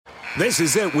This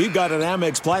is it. We've got an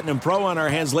Amex Platinum Pro on our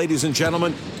hands, ladies and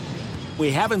gentlemen.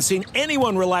 We haven't seen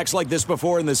anyone relax like this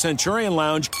before in the Centurion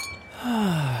Lounge.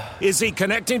 Is he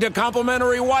connecting to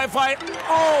complimentary Wi-Fi?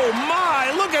 Oh,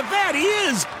 my. Look at that. He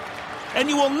is. And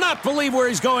you will not believe where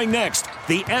he's going next.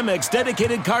 The Amex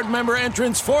dedicated card member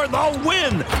entrance for the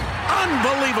win.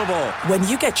 Unbelievable. When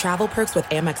you get travel perks with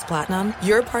Amex Platinum,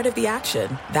 you're part of the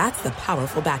action. That's the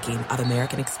powerful backing of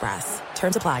American Express.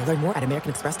 Terms apply. Learn more at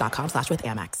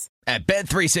americanexpress.com/withAmex. At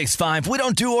Bet365, we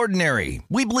don't do ordinary.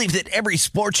 We believe that every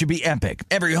sport should be epic.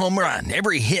 Every home run,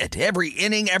 every hit, every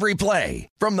inning, every play.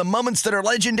 From the moments that are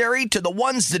legendary to the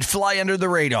ones that fly under the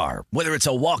radar. Whether it's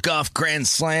a walk-off grand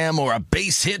slam or a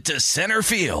base hit to center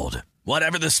field.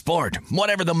 Whatever the sport,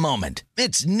 whatever the moment.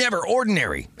 It's never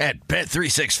ordinary at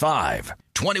Bet365.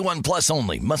 21 plus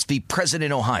only. Must be present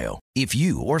in Ohio. If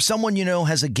you or someone you know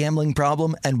has a gambling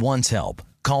problem and wants help,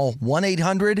 call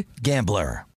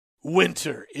 1-800-GAMBLER.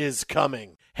 Winter is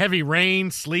coming. Heavy rain,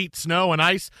 sleet, snow, and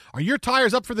ice. Are your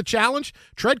tires up for the challenge?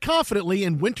 Tread confidently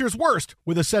in winter's worst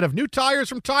with a set of new tires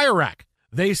from Tire Rack.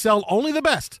 They sell only the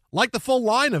best, like the full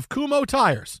line of Kumho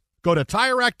tires. Go to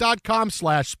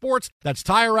TireRack.com/sports. That's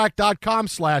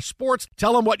TireRack.com/sports.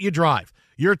 Tell them what you drive.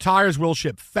 Your tires will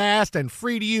ship fast and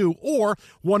free to you or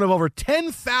one of over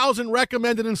 10,000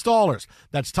 recommended installers.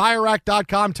 That's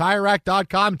TireRack.com,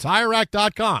 TireRack.com,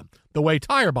 TireRack.com. The way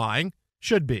tire buying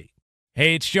should be.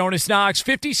 Hey, it's Jonas Knox.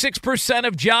 56%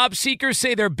 of job seekers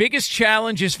say their biggest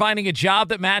challenge is finding a job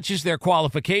that matches their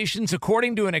qualifications,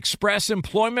 according to an Express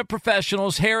Employment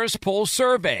Professionals Harris Poll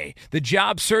survey. The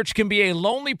job search can be a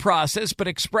lonely process, but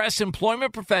Express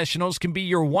Employment Professionals can be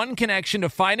your one connection to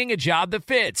finding a job that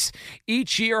fits.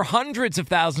 Each year, hundreds of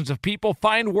thousands of people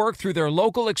find work through their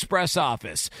local Express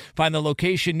office. Find the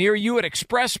location near you at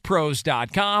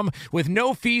expresspros.com. With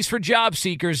no fees for job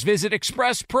seekers, visit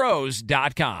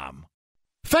expresspros.com.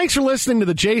 Thanks for listening to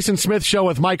the Jason Smith Show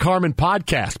with Mike Harmon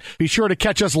podcast. Be sure to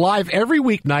catch us live every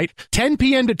weeknight, 10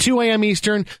 p.m. to 2 a.m.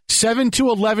 Eastern, 7 to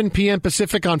 11 p.m.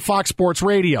 Pacific on Fox Sports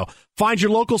Radio. Find your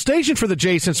local station for the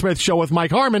Jason Smith Show with Mike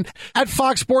Harmon at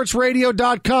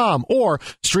foxsportsradio.com or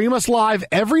stream us live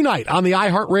every night on the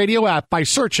iHeartRadio app by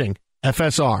searching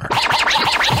FSR. Now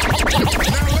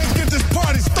let's get this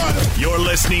party started. You're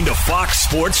listening to Fox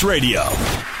Sports Radio.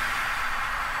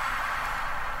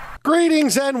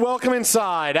 Greetings and welcome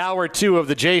inside Hour 2 of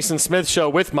the Jason Smith Show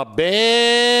with my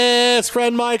best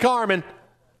friend Mike Harmon.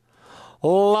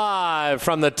 Live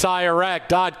from the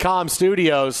TireRack.com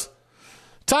studios.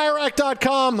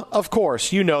 TireRack.com, of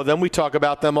course, you know them. We talk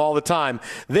about them all the time.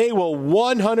 They will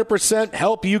 100%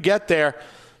 help you get there.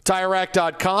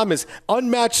 TireRack.com is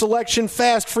unmatched selection,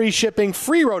 fast, free shipping,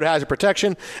 free road hazard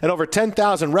protection, and over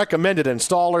 10,000 recommended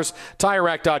installers.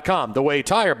 TireRack.com, the way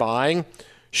tire buying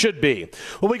should be.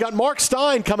 Well, we got Mark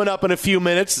Stein coming up in a few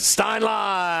minutes.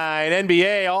 Steinline,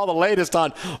 NBA, all the latest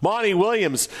on Monty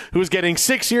Williams, who's getting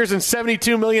 6 years and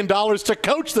 $72 million to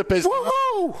coach the Pistons.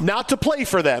 Woo-hoo! Not to play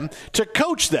for them, to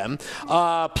coach them.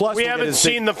 Plus, we haven't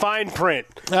seen the fine print.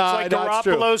 It's like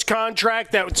Garoppolo's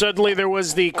contract that suddenly there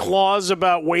was the clause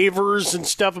about waivers and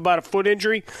stuff about a foot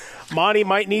injury. Monty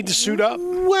might need to suit up.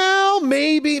 Well,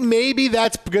 maybe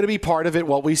that's going to be part of it,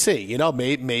 what we see. You know,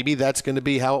 maybe that's going to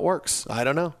be how it works. I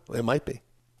don't know. It might be.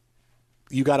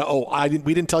 You got to,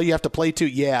 we didn't tell you have to play two.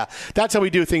 Yeah, that's how we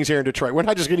do things here in Detroit. We're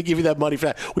not just going to give you that money for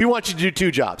that. We want you to do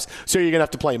two jobs. So you're going to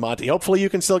have to play Monty. Hopefully you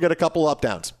can still get a couple up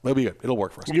downs. It'll be good. It'll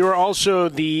work for us. You're also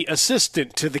the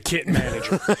assistant to the kit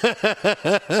manager.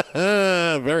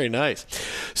 Very nice.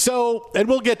 So, and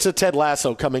we'll get to Ted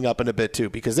Lasso coming up in a bit too,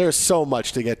 because there's so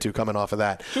much to get to coming off of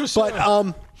that.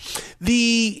 But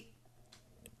the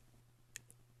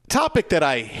topic that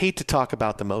I hate to talk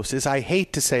about the most is I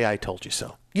hate to say I told you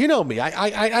so. You know me.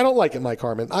 I don't like it, Mike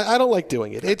Harmon. I don't like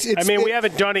doing it. We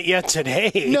haven't done it yet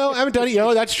today. No, I haven't done it.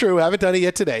 No, that's true. I haven't done it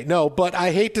yet today. No, but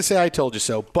I hate to say I told you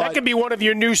so. But that could be one of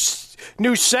your new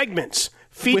segments.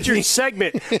 Featured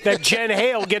segment that Jen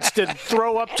Hale gets to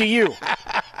throw up to you.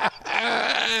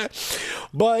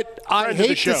 But I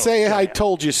hate to say I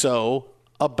told you so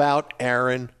about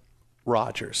Aaron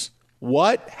Rodgers.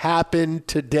 What happened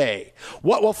today?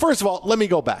 Well, first of all, let me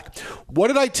go back. What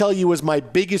did I tell you was my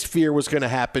biggest fear was going to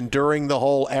happen during the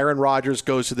whole Aaron Rodgers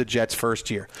goes to the Jets first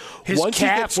year? His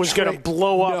calf was going to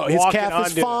blow up. No, his calf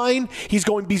is fine. He's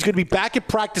going to be back at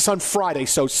practice on Friday,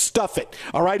 so stuff it.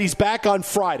 All right, he's back on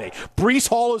Friday. Breece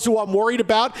Hall is who I'm worried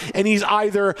about, and he's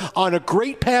either on a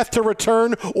great path to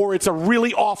return or it's a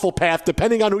really awful path,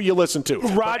 depending on who you listen to.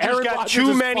 Rodgers got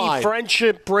too many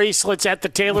friendship bracelets at the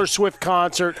Taylor Swift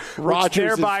concert.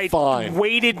 Rodgers thereby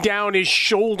weighted down his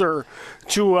shoulder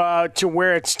to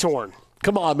where it's torn.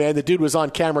 Come on, man. The dude was on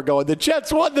camera going, the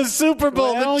Jets won the Super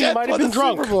Bowl. Well, the Jets might have won been the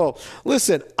drunk. Super Bowl.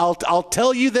 Listen, I'll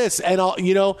tell you this, and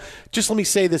just let me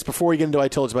say this before we get into what I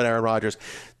told you about Aaron Rodgers.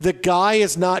 The guy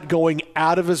is not going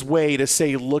out of his way to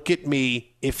say, look at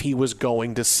me, if he was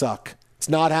going to suck. It's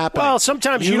not happening. Well,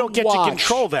 sometimes you don't get to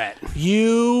control that.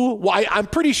 I'm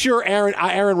pretty sure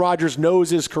Aaron Rodgers knows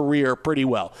his career pretty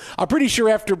well. I'm pretty sure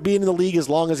after being in the league as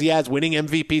long as he has, winning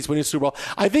MVPs, winning Super Bowl,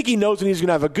 I think he knows when he's going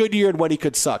to have a good year and when he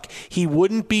could suck. He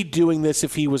wouldn't be doing this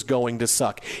if he was going to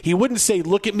suck. He wouldn't say,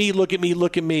 look at me, look at me,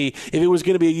 look at me, if it was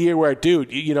going to be a year where, dude,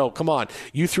 come on,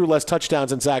 you threw less touchdowns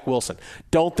than Zach Wilson.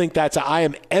 Don't think I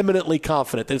am eminently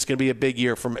confident that it's going to be a big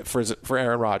year for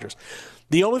Aaron Rodgers.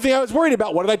 The only thing I was worried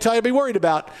about, what did I tell you to be worried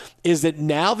about, is that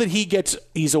now that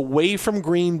he's away from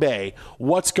Green Bay,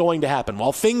 what's going to happen?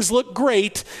 Well, things look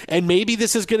great, and maybe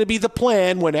this is going to be the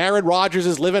plan when Aaron Rodgers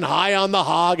is living high on the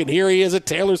hog, and here he is at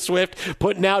Taylor Swift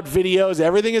putting out videos.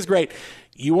 Everything is great.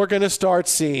 You are going to start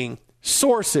seeing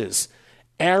sources.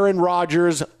 Aaron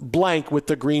Rodgers blank with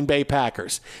the Green Bay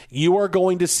Packers. You are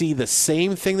going to see the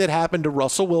same thing that happened to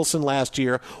Russell Wilson last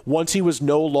year once he was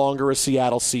no longer a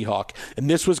Seattle Seahawk.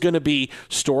 And this was going to be,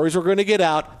 stories were going to get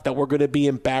out that were going to be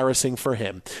embarrassing for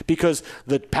him because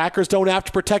the Packers don't have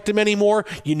to protect him anymore.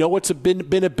 You know what's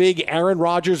been a big Aaron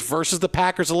Rodgers versus the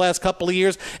Packers the last couple of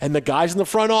years, and the guys in the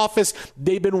front office,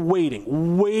 they've been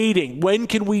waiting. When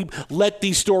can we let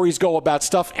these stories go about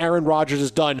stuff Aaron Rodgers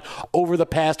has done over the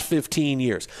past 15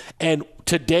 years? And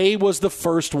today was the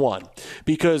first one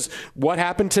because what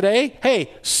happened today?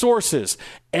 Hey, sources.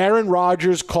 Aaron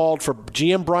Rodgers called for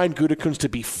GM Brian Gutekunst to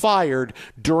be fired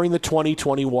during the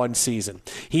 2021 season.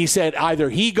 He said either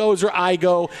he goes or I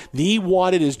go. He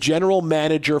wanted his general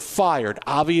manager fired.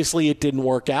 Obviously, it didn't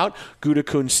work out.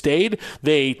 Gutekunst stayed.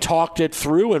 They talked it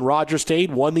through, and Rodgers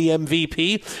stayed, won the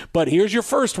MVP. But here's your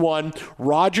first one.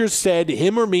 Rodgers said,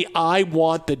 him or me, I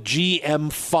want the GM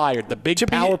fired. The big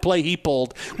power play he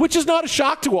pulled, which is not a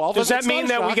shock to all of us. Does that mean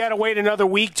that we got to wait another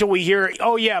week till we hear,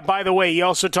 oh, yeah, by the way, he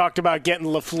also talked about getting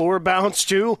LaFleur bounced,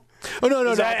 too? Oh,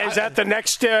 no. Is that the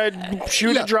next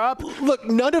shoe to drop? Look,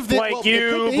 none of this. Blank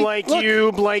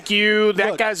you.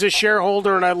 That guy's a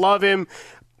shareholder, and I love him.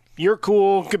 You're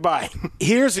cool. Goodbye.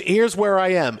 Here's where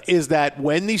I am, is that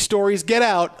when these stories get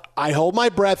out, I hold my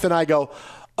breath and I go,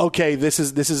 okay, this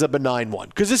is a benign one.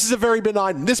 Because this is a very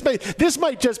benign. This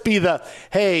might just be the,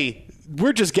 hey,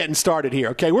 we're just getting started here,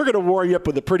 okay? We're going to warm you up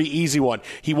with a pretty easy one.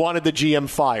 He wanted the GM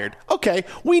fired. Okay,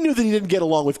 we knew that he didn't get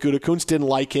along with Gutekunst, didn't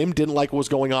like him, didn't like what was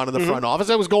going on in the front office.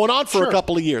 That was going on for a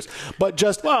couple of years. But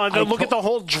just... Well, look at the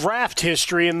whole draft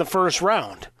history in the first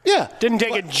round. Yeah. Didn't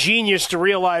take a genius to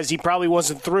realize he probably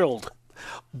wasn't thrilled.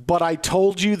 But I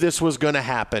told you this was going to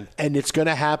happen, and it's going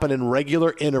to happen in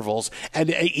regular intervals. And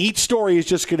each story is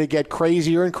just going to get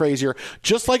crazier and crazier,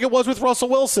 just like it was with Russell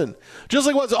Wilson. Just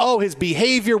like it was, his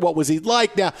behavior, what was he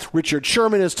like? Now, Richard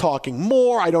Sherman is talking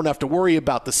more. I don't have to worry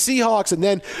about the Seahawks. And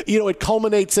then, it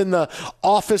culminates in the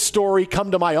office story.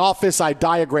 Come to my office. I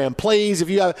diagram plays.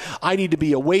 I need to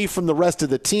be away from the rest of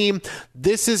the team.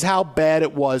 This is how bad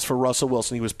it was for Russell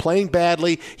Wilson. He was playing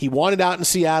badly. He wanted out in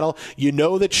Seattle. You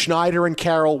know that Schneider and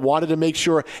Carroll wanted to make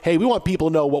sure, hey, we want people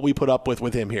to know what we put up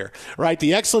with him here, right?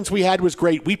 The excellence we had was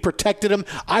great. We protected him.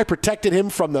 I protected him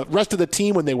from the rest of the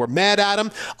team when they were mad at him.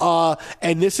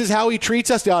 And this is how he treats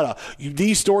us.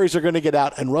 These stories are going to get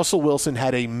out. And Russell Wilson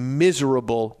had a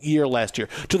miserable year last year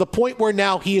to the point where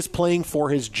now he is playing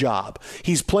for his job.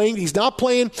 He's not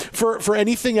playing for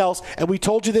anything else. And we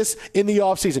told you this in the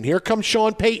offseason. Here comes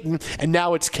Sean Payton. And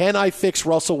now it's, can I fix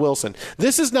Russell Wilson?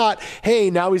 This is not,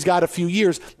 hey, now he's got a few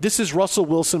years. This is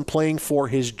Russell Wilson playing for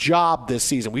his job this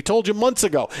season. We told you months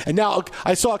ago. And now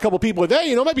I saw a couple people with,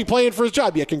 hey, might be playing for his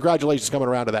job. Yeah, congratulations coming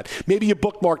around to that. Maybe you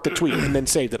bookmarked the tweet and then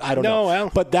saved it. I don't know.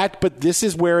 Well. But this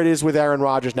is where it is with Aaron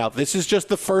Rodgers now. This is just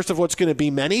the first of what's going to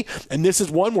be many. And this is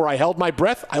one where I held my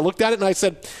breath. I looked at it and I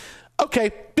said,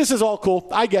 okay, this is all cool.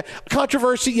 I get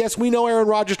controversy. Yes, we know Aaron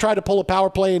Rodgers tried to pull a power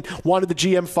play and wanted the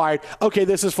GM fired. Okay,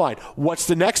 this is fine. What's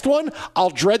the next one? I'll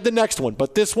dread the next one.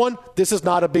 But this one, this is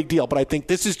not a big deal. But I think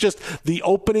this is just the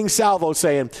opening salvo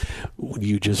saying,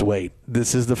 you just wait.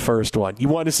 This is the first one. You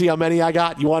want to see how many I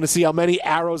got? You want to see how many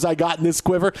arrows I got in this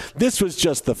quiver? This was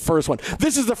just the first one.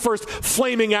 This is the first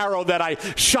flaming arrow that I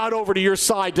shot over to your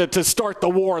side to start the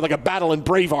war like a battle in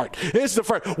Braveheart. This is the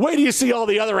first. Wait till you see all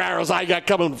the other arrows I got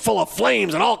coming full of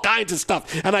flames and all kinds of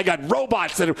stuff. And I got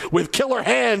robots with killer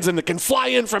hands and that can fly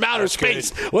in from outer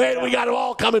space. Wait, we got them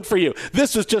all coming for you.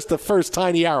 This was just the first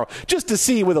tiny arrow, just to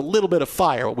see with a little bit of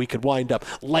fire what we could wind up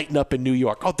lighting up in New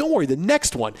York. Oh, don't worry. The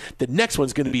next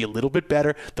one's going to be a little bit bit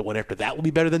better. The one after that will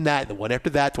be better than that. The one after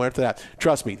that, the one after that.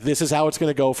 Trust me, this is how it's going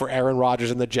to go for Aaron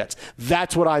Rodgers and the Jets.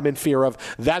 That's what I'm in fear of.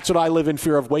 That's what I live in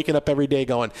fear of, waking up every day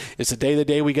going, it's the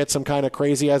day we get some kind of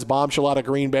crazy-ass bombshell out of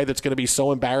Green Bay that's going to be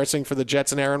so embarrassing for the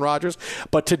Jets and Aaron Rodgers.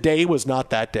 But today was not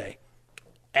that day.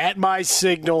 At my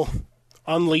signal,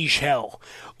 unleash hell.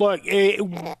 Look,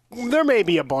 there may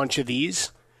be a bunch of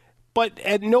these, but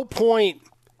at no point,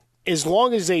 as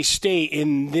long as they stay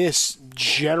in this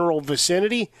general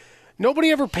vicinity, nobody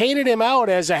ever painted him out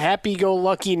as a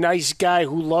happy-go-lucky, nice guy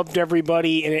who loved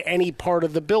everybody in any part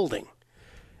of the building.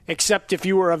 Except if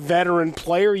you were a veteran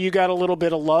player, you got a little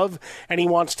bit of love, and he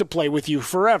wants to play with you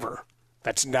forever.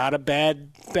 That's not a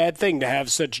bad thing to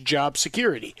have such job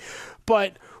security.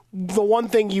 But the one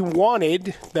thing you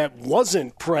wanted that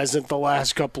wasn't present the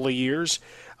last couple of years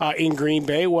in Green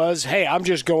Bay was, hey, I'm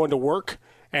just going to work,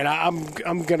 and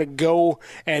I'm going to go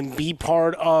and be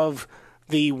part of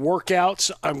the workouts.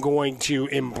 I'm going to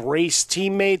embrace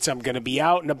teammates. I'm going to be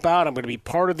out and about. I'm going to be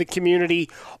part of the community,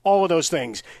 all of those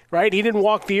things, right? He didn't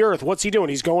walk the earth. What's he doing?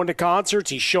 He's going to concerts.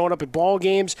 He's showing up at ball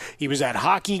games. He was at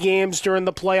hockey games during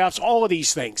the playoffs, all of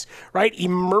these things, right?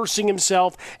 Immersing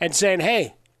himself and saying,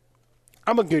 hey,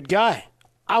 I'm a good guy.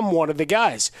 I'm one of the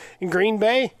guys. In Green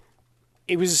Bay,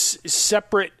 it was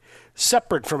separate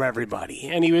from everybody,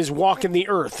 and he was walking the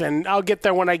earth, and I'll get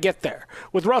there when I get there.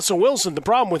 With Russell Wilson, the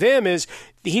problem with him is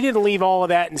he didn't leave all of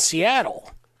that in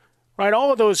Seattle, right?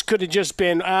 All of those could have just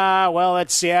been, well,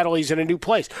 that's Seattle, he's in a new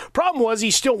place. Problem was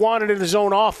he still wanted in his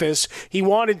own office. He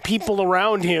wanted people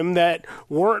around him that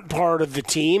weren't part of the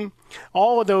team.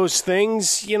 All of those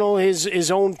things, his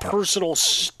own personal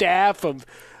staff of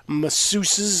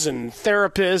masseuses and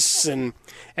therapists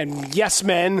and yes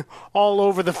men all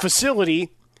over the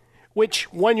facility, which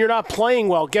when you're not playing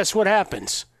well, guess what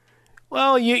happens?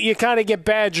 Well, you kind of get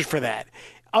badgered for that.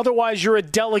 Otherwise, you're a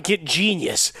delicate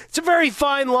genius. It's a very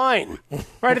fine line,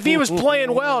 right? If he was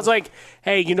playing well, it's like,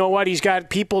 hey, you know what? He's got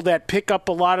people that pick up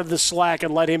a lot of the slack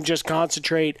and let him just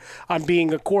concentrate on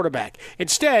being a quarterback.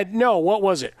 Instead, no, what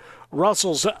was it?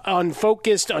 Russell's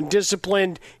unfocused,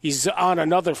 undisciplined. He's on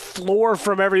another floor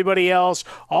from everybody else.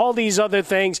 All these other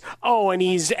things. Oh, and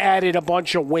he's added a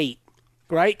bunch of weight.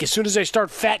 Right? As soon as I start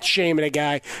fat shaming a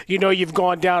guy, you've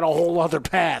gone down a whole other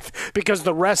path, because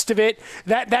the rest of it,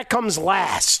 that comes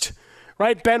last.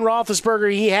 Right? Ben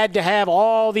Roethlisberger, he had to have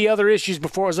all the other issues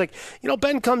before. I was like,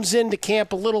 Ben comes into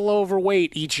camp a little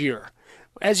overweight each year.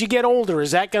 As you get older,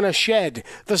 is that going to shed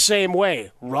the same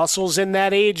way? Russell's in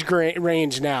that age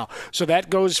range now, so that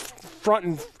goes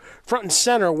front and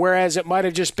center, whereas it might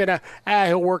have just been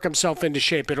he'll work himself into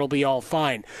shape, it'll be all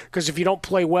fine. Because if you don't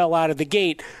play well out of the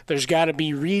gate, there's got to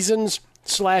be reasons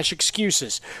 /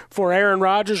 excuses. For Aaron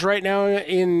Rodgers right now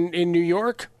in New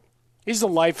York, he's the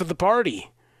life of the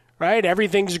party, right?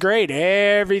 Everything's great.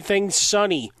 Everything's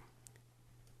sunny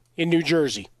in New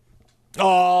Jersey.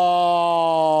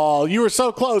 Oh, you were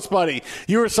so close, buddy.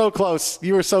 You were so close.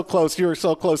 You were so close. You were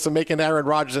so close to making Aaron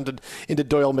Rodgers into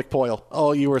Doyle McPoyle.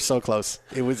 Oh, you were so close.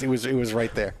 It was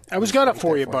right there. I was gonna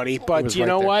for you, buddy. But you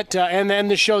know what? And then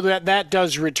the show that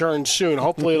does return soon.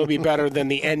 Hopefully, it'll be better than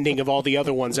the ending of all the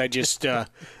other ones I just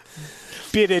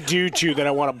bid adieu to that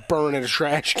I want to burn in a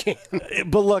trash can.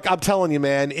 But look, I'm telling you,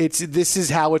 man, this is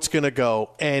how it's gonna go,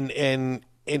 and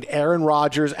Aaron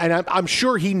Rodgers, and I'm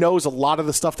sure he knows a lot of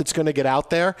the stuff that's going to get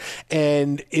out there.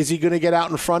 And is he going to get out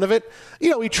in front of it?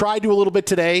 He tried to a little bit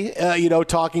today,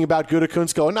 talking about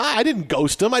Gutekunst going, I didn't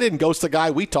ghost him. I didn't ghost the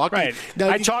guy we talked to. Right.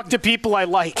 I talk to people I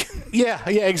like. Yeah,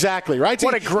 exactly. Right.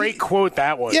 What a great quote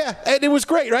that was. Yeah, and it was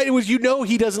great, right? It was,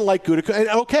 he doesn't like Gutekunst. And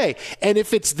okay. And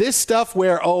if it's this stuff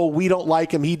where, we don't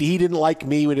like him, he didn't like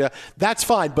me, that's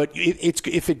fine. But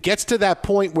if it gets to that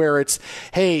point where it's,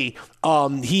 hey,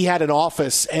 he had an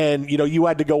office and, you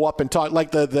had to go up and talk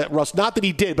like the Russ, not that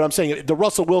he did, but I'm saying the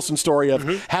Russell Wilson story of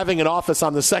having an office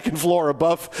on the second floor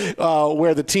above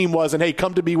where the team was. And hey,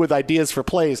 come to me with ideas for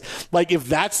plays. Like if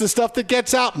that's the stuff that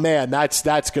gets out, man,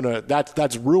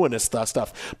 that's ruinous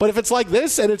stuff. But if it's like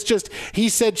this and it's just, he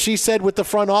said, she said with the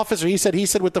front office, or he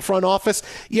said with the front office,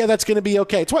 yeah, that's going to be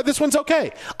okay. It's what this one's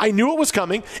okay. I knew it was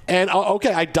coming and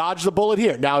okay, I dodged the bullet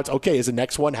here. Now it's okay. Is the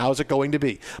next one, how's it going to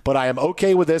be? But I am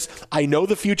okay with this. I know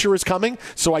the future is coming,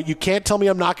 so you can't tell me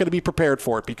I'm not going to be prepared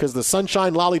for it, because the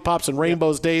sunshine, lollipops, and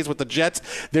rainbows days with the Jets,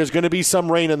 there's going to be some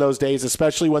rain in those days,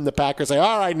 especially when the Packers say,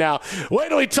 all right, now, wait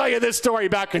till we tell you this story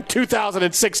back in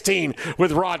 2016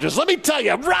 with Rodgers. Let me tell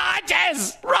you,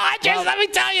 Rodgers, let me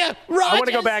tell you, Rodgers. I want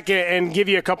to go back and give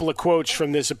you a couple of quotes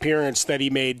from this appearance that he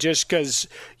made, just because,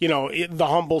 the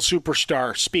humble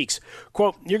superstar speaks.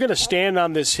 Quote, you're going to stand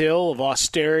on this hill of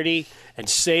austerity and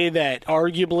say that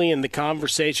arguably in the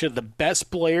conversation of the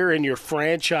best player in your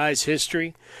franchise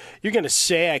history, you're going to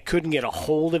say I couldn't get a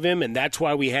hold of him and that's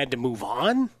why we had to move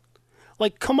on?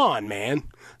 Like, come on, man.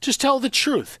 Just tell the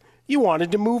truth. You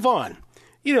wanted to move on.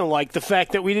 You don't like the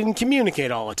fact that we didn't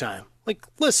communicate all the time. Like,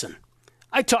 listen,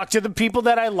 I talk to the people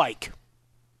that I like.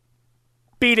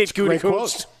 Beat it,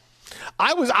 Gutekunst.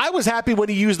 I was happy when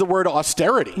he used the word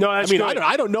austerity. No, that's good.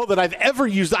 I don't know that I've ever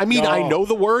used. I know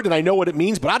the word and I know what it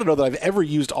means, but I don't know that I've ever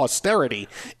used austerity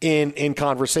in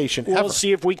conversation. We'll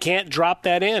see if we can't drop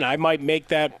that in. I might make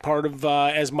that part of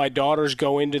as my daughters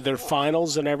go into their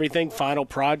finals and everything, final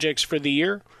projects for the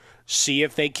year. See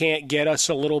if they can't get us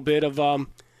a little bit of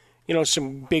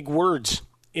some big words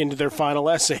into their final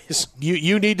essays.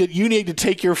 You need to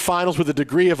take your finals with a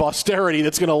degree of austerity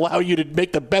that's going to allow you to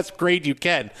make the best grade you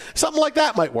can. Something like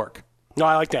that might work. No,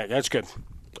 I like that. That's good.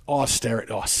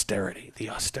 Austerity.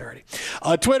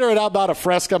 Twitter at About a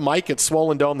Fresca, Mike at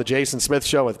Swollen Dome, the Jason Smith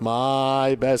Show with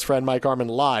my best friend Mike Harmon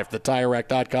live, the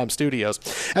TireRack.com studios.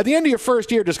 At the end of your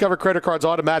first year, Discover credit cards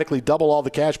automatically double all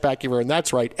the cash back you earn.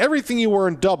 That's right. Everything you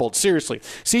earn doubled. Seriously.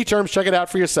 See terms. Check it out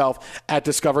for yourself at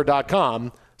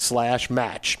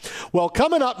Discover.com/match. Well,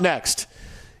 coming up next,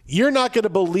 you're not going to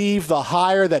believe the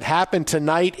hire that happened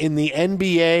tonight in the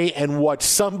NBA and what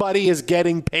somebody is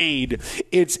getting paid.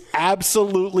 It's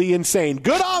absolutely insane.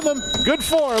 Good on them. Good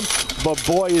for them. But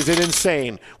boy, is it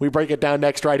insane. We break it down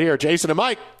next right here. Jason and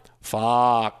Mike,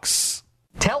 Fox.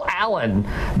 Tell Allen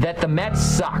that the Mets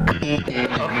suck. Okay?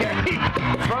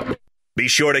 Be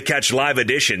sure to catch live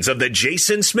editions of The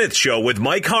Jason Smith Show with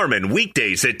Mike Harmon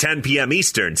weekdays at 10 p.m.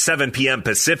 Eastern, 7 p.m.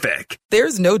 Pacific.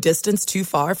 There's no distance too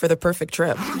far for the perfect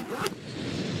trip.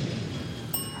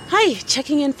 Hi,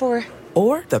 checking in for...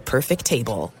 Or the perfect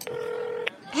table.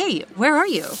 Hey, where are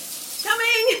you?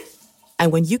 Coming!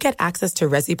 And when you get access to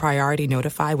Resi Priority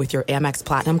Notify with your Amex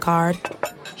Platinum card...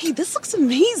 Hey, this looks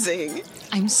amazing.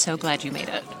 I'm so glad you made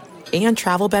it. And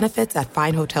travel benefits at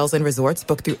fine hotels and resorts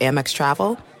booked through Amex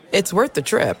Travel... It's worth the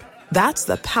trip. That's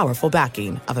the powerful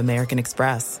backing of American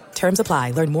Express. Terms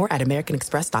apply. Learn more at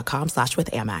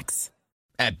americanexpress.com/withAmex.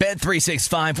 At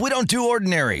Bet365, we don't do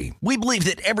ordinary. We believe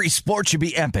that every sport should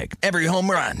be epic. Every home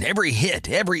run, every hit,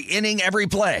 every inning, every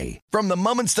play. From the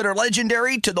moments that are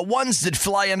legendary to the ones that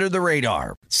fly under the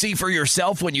radar. See for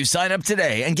yourself when you sign up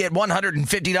today and get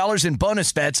 $150 in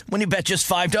bonus bets when you bet just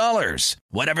 $5.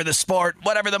 Whatever the sport,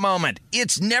 whatever the moment,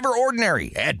 it's never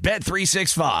ordinary at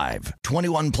Bet365.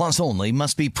 21 plus only.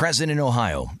 Must be present in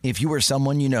Ohio. If you or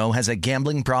someone you know has a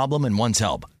gambling problem and wants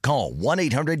help, call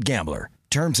 1-800-GAMBLER.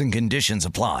 Terms and conditions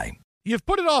apply. You've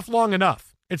put it off long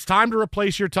enough. It's time to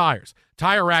replace your tires.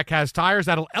 Tire Rack has tires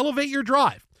that'll elevate your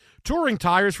drive. Touring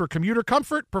tires for commuter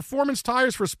comfort, performance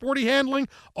tires for sporty handling,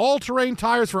 all-terrain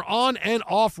tires for on- and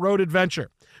off-road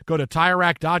adventure. Go to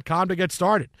TireRack.com to get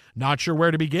started. Not sure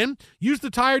where to begin? Use the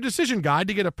Tire Decision Guide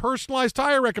to get a personalized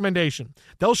tire recommendation.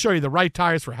 They'll show you the right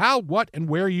tires for how, what, and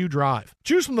where you drive.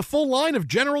 Choose from the full line of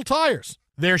General Tires.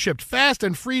 They're shipped fast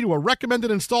and free to a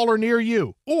recommended installer near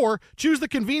you. Or choose the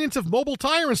convenience of mobile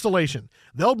tire installation.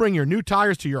 They'll bring your new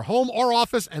tires to your home or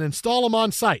office and install them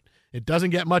on site. It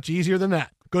doesn't get much easier than that.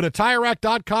 Go to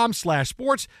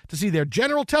TireRack.com/sports to see their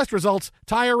general test results,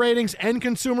 tire ratings, and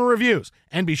consumer reviews.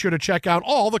 And be sure to check out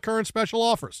all the current special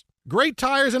offers. Great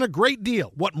tires and a great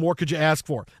deal. What more could you ask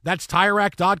for? That's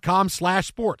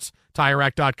TireRack.com/sports.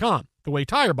 TireRack.com, the way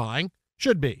tire buying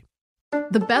should be.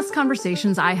 The best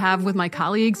conversations I have with my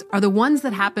colleagues are the ones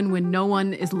that happen when no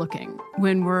one is looking,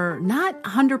 when we're not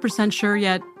 100% sure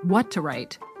yet what to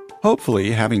write.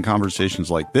 Hopefully, having conversations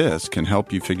like this can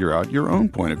help you figure out your own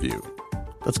point of view.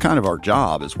 That's kind of our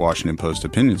job as Washington Post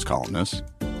opinions columnists.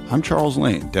 I'm Charles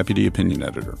Lane, Deputy Opinion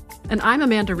Editor. And I'm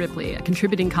Amanda Ripley, a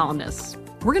contributing columnist.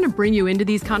 We're going to bring you into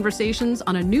these conversations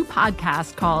on a new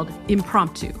podcast called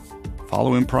Impromptu.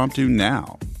 Follow Impromptu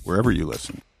now, wherever you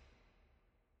listen.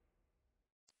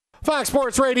 Fox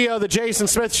Sports Radio, the Jason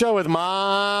Smith Show with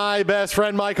my best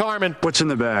friend Mike Harmon. What's in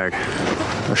the bag?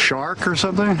 A shark or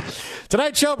something?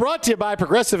 Tonight's show brought to you by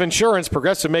Progressive Insurance.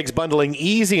 Progressive makes bundling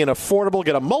easy and affordable.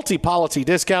 Get a multi-policy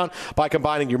discount by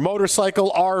combining your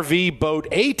motorcycle, RV, boat,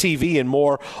 ATV, and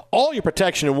more. All your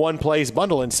protection in one place.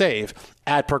 Bundle and save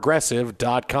at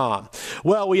Progressive.com.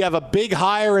 Well, we have a big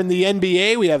hire in the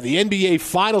NBA. We have the NBA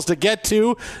Finals to get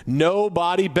to.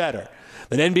 Nobody better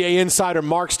An NBA insider,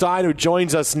 Mark Stein, who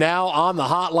joins us now on the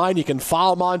hotline. You can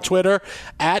follow him on Twitter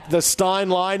at the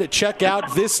Steinline. Check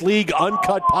out This League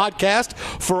Uncut podcast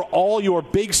for all your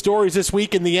big stories this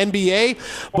week in the NBA.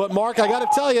 But, Mark, I got to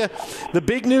tell you, the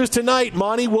big news tonight,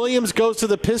 Monty Williams goes to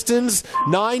the Pistons,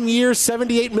 9 years,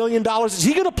 $78 million. Is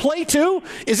he going to play too?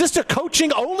 Is this a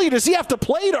coaching only? Does he have to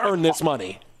play to earn this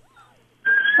money?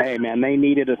 Hey, man, they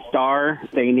needed a star.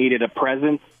 They needed a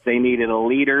presence. They needed a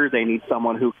leader. They need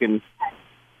someone who can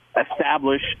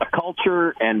establish a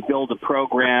culture and build a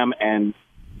program. And,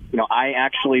 you know, I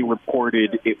actually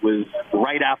reported it was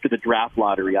right after the draft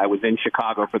lottery. I was in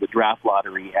Chicago for the draft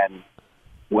lottery, and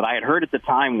what I had heard at the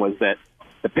time was that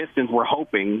the Pistons were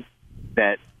hoping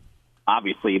that,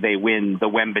 obviously, they win the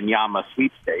Wembanyama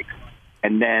sweepstakes,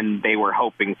 and then they were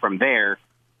hoping from there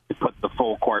to put the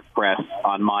full court press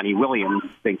on Monty Williams,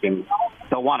 thinking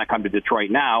they'll want to come to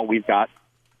Detroit now. We've got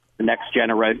the next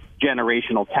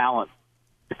generational talent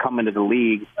to come into the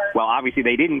league. Well, obviously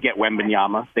they didn't get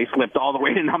Wembanyama. They slipped all the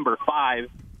way to number 5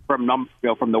 from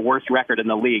the worst record in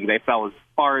the league. They fell as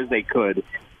far as they could.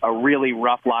 A really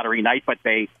rough lottery night, but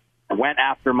they went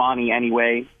after Monty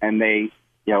anyway, and they,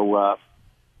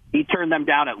 he turned them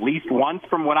down at least once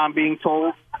from what I'm being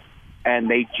told.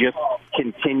 And they just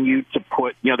continued to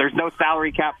put, there's no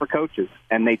salary cap for coaches,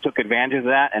 and they took advantage of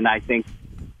that. And I think,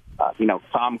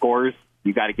 Tom Gores,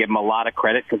 you got to give him a lot of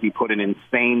credit because he put an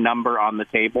insane number on the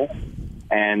table,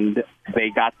 and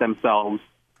they got themselves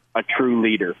a true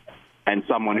leader and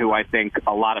someone who I think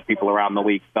a lot of people around the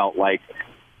league felt like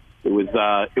it was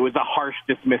a harsh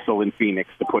dismissal in Phoenix,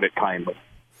 to put it kindly.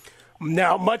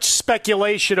 Now, much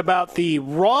speculation about the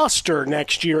roster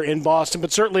next year in Boston,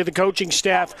 but certainly the coaching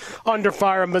staff under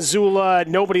fire. Mazzulla,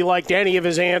 nobody liked any of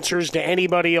his answers to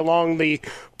anybody along the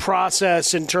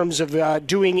process in terms of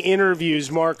doing interviews,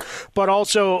 Mark, but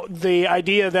also the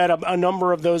idea that a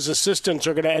number of those assistants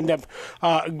are going to end up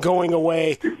going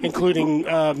away, including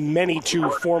many to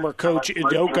former coach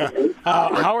Udoka.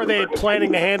 How are they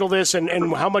planning to handle this,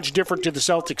 and how much different do the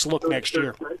Celtics look next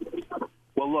year?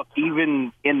 Well, look,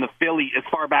 even in the Philly, as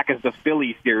far back as the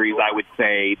Philly series, I would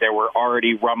say there were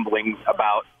already rumblings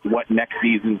about what next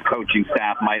season's coaching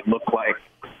staff might look like.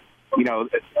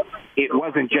 It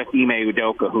wasn't just Ime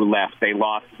Udoka who left. They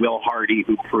lost Will Hardy,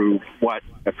 who proved what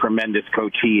a tremendous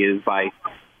coach he is by,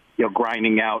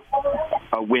 grinding out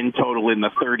a win total in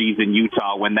the 30s in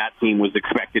Utah when that team was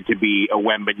expected to be a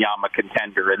Wembanyama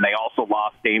contender. And they also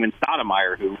lost Damon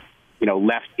Stoudemire, who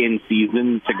left in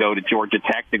season to go to Georgia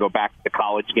Tech, to go back to the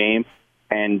college game,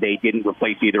 and they didn't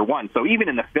replace either one. So even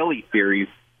in the Philly series,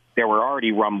 there were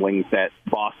already rumblings that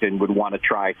Boston would want to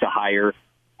try to hire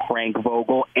Frank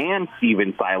Vogel and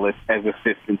Steven Silas as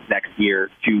assistants next year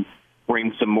to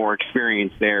bring some more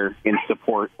experience there in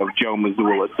support of Joe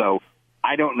Mazzulla. So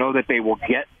I don't know that they will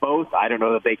get both. I don't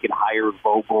know that they can hire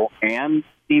Vogel and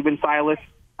Steven Silas.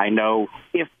 I know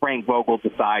if Frank Vogel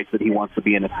decides that he wants to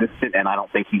be an assistant, and I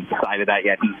don't think he's decided that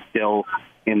yet, he's still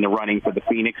in the running for the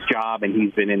Phoenix job, and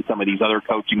he's been in some of these other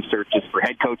coaching searches for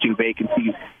head coaching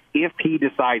vacancies. If he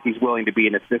decides he's willing to be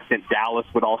an assistant, Dallas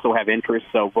would also have interest,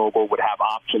 so Vogel would have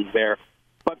options there.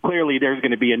 But clearly there's going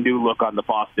to be a new look on the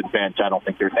Boston bench. I don't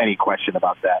think there's any question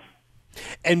about that.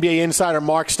 NBA insider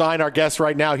Mark Stein, our guest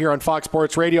right now here on Fox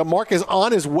Sports Radio. Mark is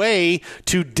on his way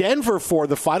to Denver for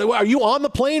the final. Are you on the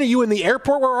plane? Are you in the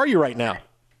airport? Where are you right now?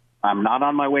 I'm not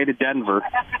on my way to Denver.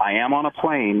 I am on a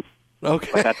plane.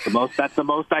 Okay. But that's the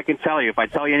most I can tell you. If I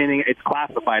tell you anything, it's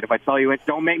classified. If I tell you it,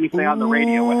 don't make me say on the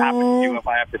radio what happened to you if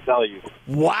I have to tell you.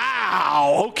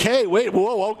 Wow. Okay. Wait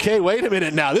a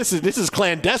minute now. This is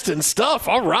clandestine stuff.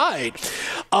 All right.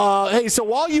 Hey, so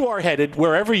while you are headed,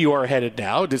 wherever you are headed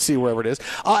now, to see wherever it is.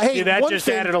 Hey, that just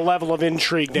added a level of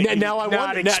intrigue that now I'm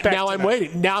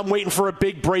waiting. Now I'm waiting for a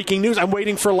big breaking news. I'm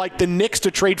waiting for the Knicks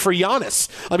to trade for Giannis.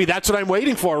 I mean, that's what I'm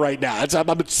waiting for right now.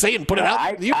 I'm saying, put it out.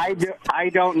 I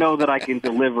don't know that I can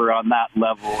deliver on that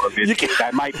level of interest.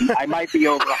 I might be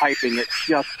overhyping it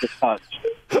just a touch.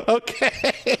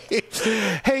 Okay.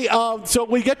 Hey, so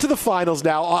we get to the finals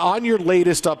now. On your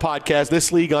latest podcast,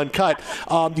 This League Uncut,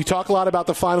 you talk a lot about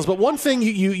the finals, but one thing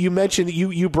you mentioned that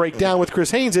you break down with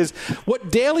Chris Haynes is what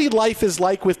daily life is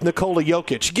like with Nikola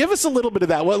Jokic. Give us a little bit of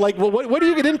that. What do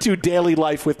you get into daily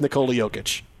life with Nikola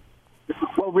Jokic?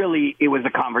 Well, really, it was a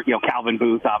conversation. Calvin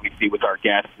Booth obviously was our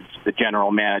guest, the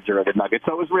general manager of the Nuggets.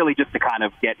 So it was really just to kind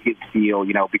of get his feel,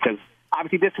 because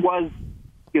obviously this was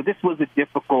a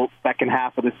difficult second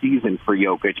half of the season for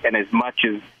Jokic. And as much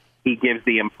as he gives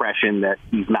the impression that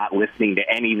he's not listening to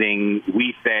anything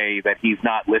we say, that he's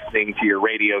not listening to your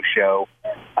radio show,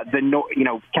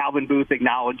 Calvin Booth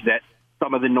acknowledged that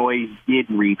some of the noise did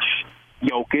reach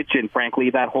Jokic and,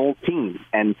 frankly, that whole team.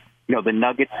 And the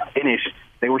Nuggets finished,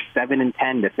 they were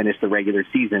 7-10 to finish the regular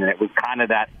season. And it was kind of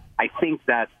that, I think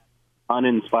that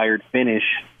uninspired finish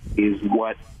is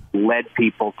what led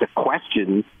people to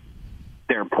question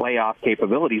their playoff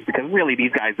capabilities, because really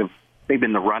these guys they've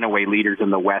been the runaway leaders in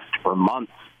the West for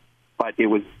months. But it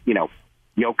was,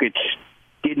 Jokic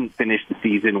didn't finish the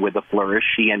season with a flourish.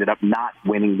 He ended up not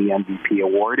winning the MVP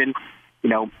award. And,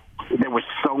 there was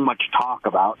so much talk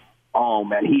about, oh,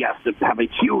 man, he has to have a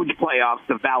huge playoffs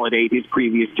to validate his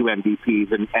previous two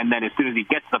MVPs. And then as soon as he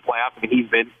gets to the playoffs, he's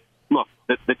been, look,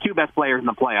 the two best players in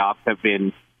the playoffs have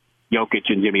been Jokic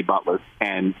and Jimmy Butler,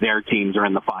 and their teams are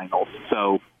in the finals.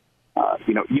 So,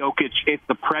 Jokic, if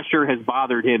the pressure has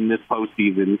bothered him this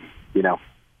postseason,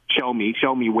 show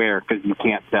me where, because you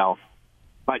can't tell.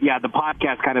 But, yeah, the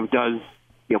podcast kind of does,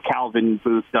 Calvin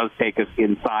Booth does take us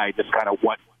inside just kind of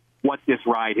what this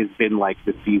ride has been like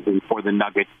this season for the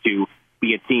Nuggets to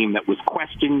be a team that was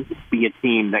questioned, be a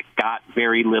team that got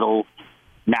very little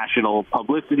national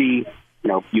publicity.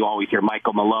 You always hear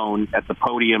Michael Malone at the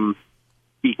podium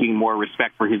seeking more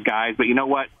respect for his guys. But you know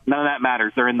what? None of that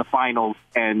matters. They're in the finals,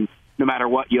 and no matter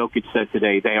what Jokic said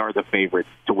today, they are the favorites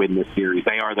to win this series.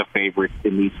 They are the favorites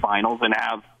in these finals and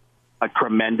have a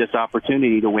tremendous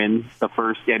opportunity to win the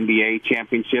first NBA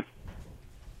championship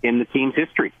in the team's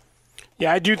history.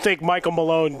 Yeah, I do think Michael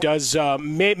Malone does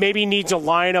maybe needs a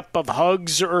lineup of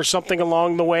hugs or something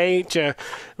along the way to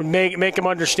make him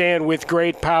understand with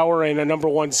great power and a number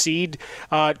one seed,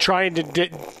 trying to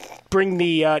bring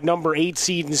the number 8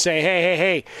 seed and say,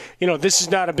 hey, this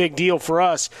is not a big deal for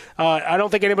us. I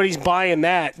don't think anybody's buying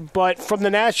that. But from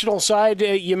the national side,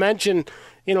 you mentioned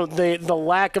the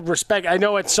lack of respect. I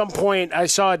know at some point I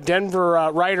saw a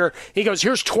Denver writer. He goes,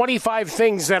 here's 25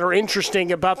 things that are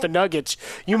interesting about the Nuggets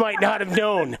you might not have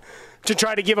known, to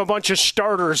try to give a bunch of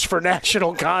starters for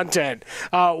national content.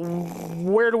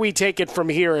 Where do we take it from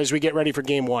here as we get ready for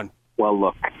game one? Well,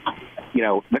 look,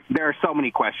 there are so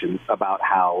many questions about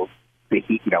how the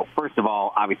Heat, first of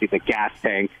all, obviously the gas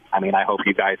tank. I mean, I hope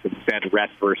you guys have said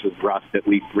rest versus rust at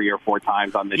least 3 or 4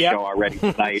 times on this show already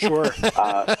tonight. Sure.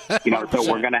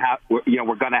 So we're gonna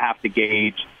have to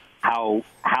gauge how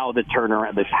the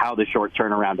turnaround, how the short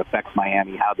turnaround affects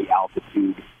Miami, how the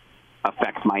altitude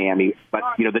affects Miami. But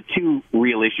the two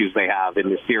real issues they have in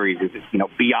this series is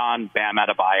beyond Bam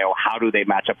Adebayo, how do they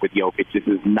match up with Jokic? This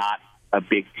is not a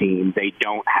big team. They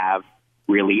don't have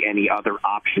really any other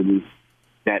options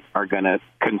that are going to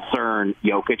concern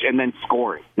Jokic, and then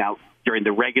scoring. Now, during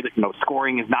the regular,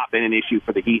 scoring has not been an issue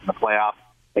for the Heat in the playoffs.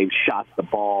 They've shot the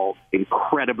ball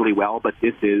incredibly well, but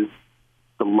this is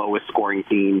the lowest scoring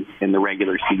team in the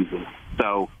regular season.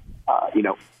 So,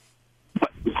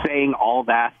 but saying all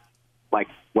that, like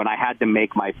when I had to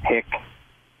make my pick,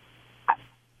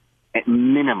 at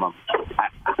minimum,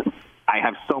 I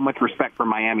have so much respect for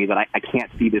Miami that I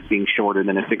can't see this being shorter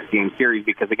than a 6-game series,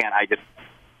 because again,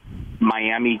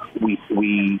 Miami,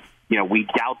 we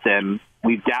doubt them.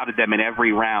 We've doubted them in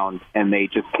every round, and they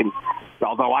just can.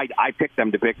 Although I picked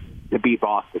them to beat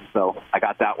Boston, so I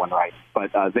got that one right.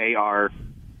 But they are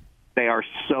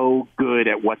so good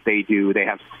at what they do. They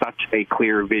have such a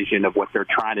clear vision of what they're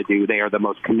trying to do. They are the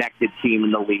most connected team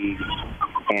in the league,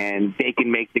 and they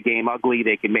can make the game ugly.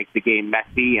 They can make the game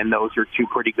messy, and those are two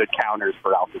pretty good counters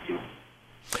for altitude.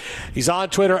 He's on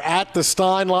Twitter at the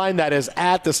Steinline. That is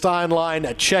at the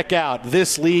Steinline. Check out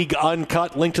This League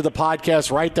Uncut. Link to the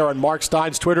podcast right there on Mark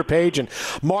Stein's Twitter page. And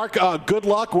Mark, good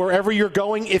luck wherever you're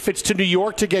going. If it's to New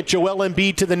York to get Joel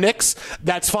Embiid to the Knicks,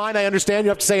 that's fine. I understand you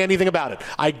don't have to say anything about it.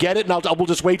 I get it, and we'll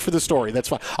just wait for the story. That's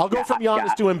fine. I'll go from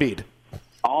Giannis to Embiid.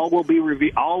 All will be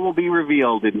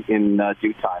revealed in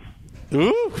due time.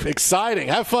 Ooh, exciting.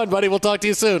 Have fun, buddy. We'll talk to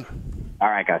you soon. All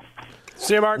right, guys.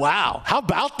 See you, Mark. Wow. How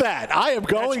about that? I am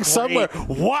going somewhere.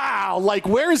 Wow. Like,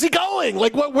 where is he going?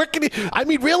 Like, where can he? I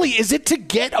mean, really, is it to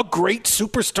get a great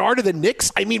superstar to the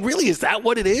Knicks? I mean, really, is that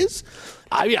what it is?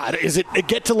 I mean, is it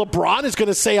get to LeBron is going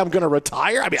to say, I'm going to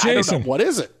retire? I mean, Jason, I don't know. What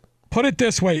is it? Put it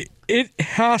this way. It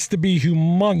has to be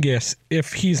humongous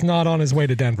if he's not on his way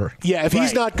to Denver. Yeah, if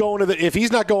he's not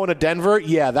going to Denver,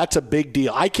 yeah, that's a big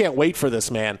deal. I can't wait for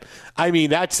this, man. I mean,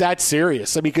 that's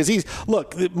serious. I mean, because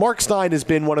Mark Stein has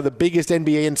been one of the biggest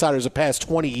NBA insiders of the past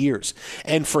 20 years,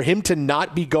 and for him to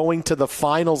not be going to the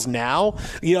finals now,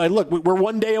 look, we're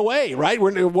one day away, right?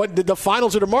 The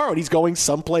finals are tomorrow, and he's going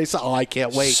someplace. Oh, I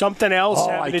can't wait. Something else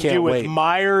having to do with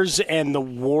Myers and the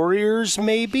Warriors,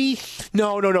 maybe?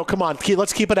 No. Come on,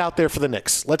 let's keep it out there for the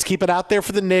Knicks. Let's keep it out there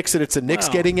for the Knicks, and it's the Knicks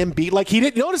getting Embiid. Like, he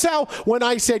didn't notice how when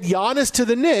I said Giannis to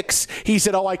the Knicks, he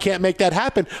said, "Oh, I can't make that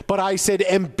happen." But I said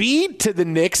Embiid to the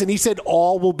Knicks, and he said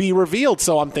all will be revealed.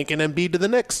 So I'm thinking Embiid to the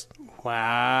Knicks.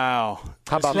 Wow.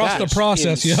 How about Trust that? the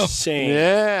process, Insane.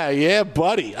 Yeah,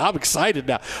 buddy. I'm excited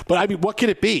now. But I mean, what can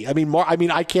it be? I mean,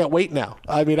 I can't wait now.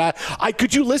 I mean, I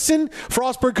could you listen,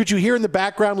 Frostberg? Could you hear in the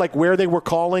background like where they were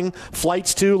calling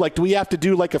flights to? Like, do we have to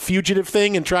do like a fugitive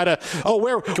thing and try to? Oh,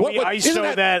 where? Can we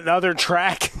ISO that other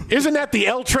track? Isn't that the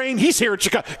L train? He's here in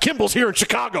Chicago. Kimball's here in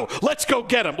Chicago. Let's go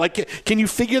get him. Like, can you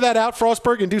figure that out,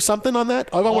 Frostberg, and do something on that?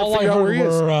 I want to figure out where he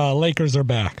is. Lakers are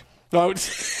back. Oh.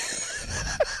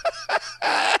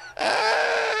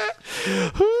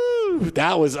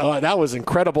 That was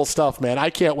incredible stuff, man. I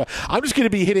can't wait. I'm just going to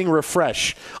be hitting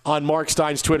refresh on Mark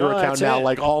Stein's Twitter account now,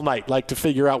 like all night, like to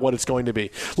figure out what it's going to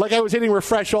be. Like I was hitting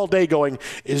refresh all day going,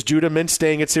 is Judah Mintz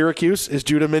staying at Syracuse? Is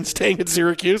Judah Mintz staying at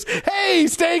Syracuse? Hey,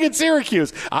 he's staying at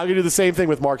Syracuse. I'm going to do the same thing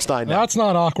with Mark Stein now. That's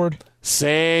not awkward.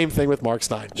 Same thing with Mark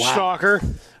Stein. Wow. Shocker.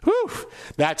 Whew.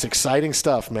 That's exciting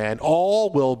stuff, man. All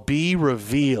will be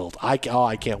revealed. I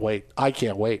can't wait. I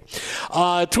can't wait.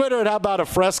 Twitter at How About a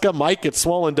Fresca. Mike at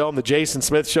Swollen Dome, the Jason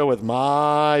Smith Show with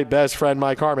my best friend,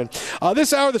 Mike Harmon.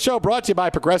 This hour of the show brought to you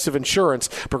by Progressive Insurance.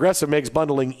 Progressive makes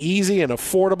bundling easy and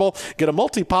affordable. Get a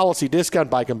multi-policy discount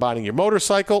by combining your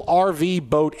motorcycle, RV,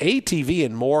 boat, ATV,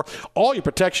 and more. All your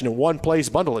protection in one place.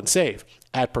 Bundle and save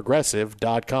at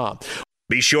Progressive.com.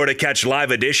 Be sure to catch live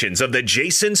editions of The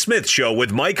Jason Smith Show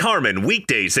with Mike Harmon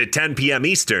weekdays at 10 p.m.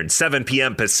 Eastern, 7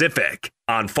 p.m. Pacific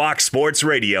on Fox Sports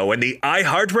Radio and the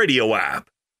iHeartRadio app.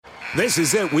 This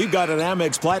is it. We've got an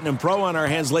Amex Platinum Pro on our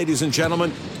hands, ladies and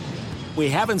gentlemen. We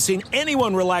haven't seen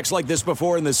anyone relax like this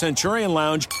before in the Centurion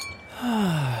Lounge.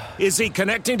 Is he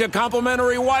connecting to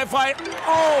complimentary Wi-Fi?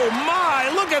 Oh, my.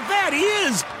 Look at that. He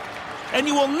is. And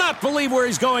you will not believe where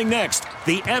he's going next.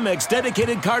 The Amex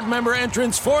dedicated card member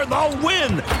entrance for the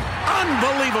win.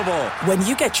 Unbelievable. When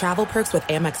you get travel perks with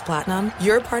Amex Platinum,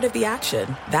 you're part of the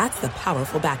action. That's the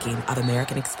powerful backing of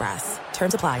American Express.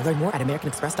 Terms apply. Learn more at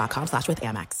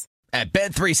americanexpress.com/withAmex. At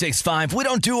Bet365, we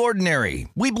don't do ordinary.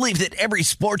 We believe that every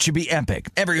sport should be epic.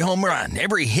 Every home run,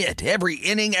 every hit, every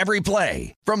inning, every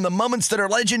play. From the moments that are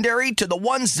legendary to the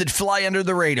ones that fly under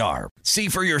the radar. See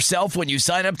for yourself when you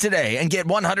sign up today and get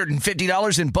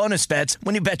 $150 in bonus bets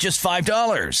when you bet just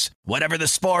 $5. Whatever the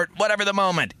sport, whatever the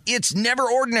moment, it's never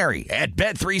ordinary at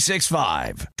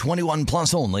Bet365. 21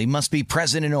 plus only. Must be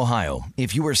present in Ohio.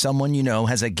 If you or someone you know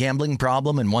has a gambling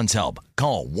problem and wants help,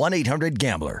 call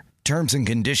 1-800-GAMBLER. Terms and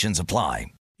conditions apply.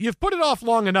 You've put it off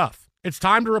long enough. It's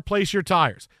time to replace your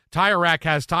tires. Tire Rack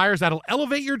has tires that'll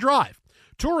elevate your drive.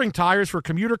 Touring tires for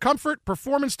commuter comfort,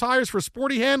 performance tires for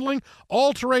sporty handling,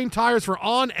 all-terrain tires for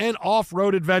on- and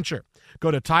off-road adventure. Go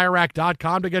to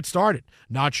TireRack.com to get started.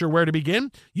 Not sure where to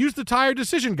begin? Use the Tire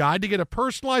Decision Guide to get a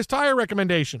personalized tire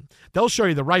recommendation. They'll show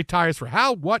you the right tires for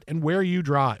how, what, and where you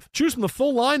drive. Choose from the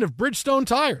full line of Bridgestone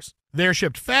tires. They're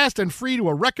shipped fast and free to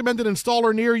a recommended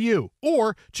installer near you.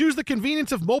 Or choose the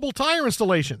convenience of mobile tire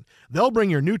installation. They'll bring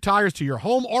your new tires to your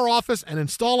home or office and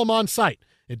install them on site.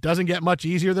 It doesn't get much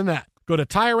easier than that. Go to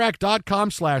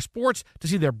TireRack.com/sports to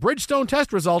see their Bridgestone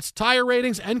test results, tire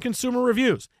ratings, and consumer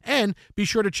reviews. And be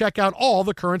sure to check out all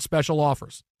the current special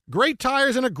offers. Great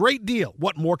tires and a great deal.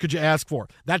 What more could you ask for?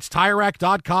 That's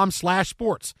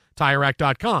TireRack.com/sports.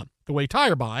 TireRack.com, the way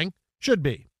tire buying should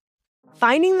be.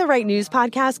 Finding the right news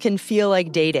podcast can feel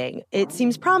like dating. It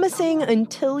seems promising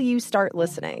until you start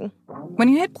listening. When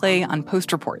you hit play on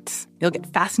Post Reports, you'll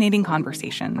get fascinating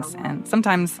conversations and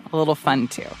sometimes a little fun,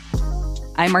 too.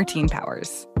 I'm Martine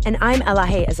Powers. And I'm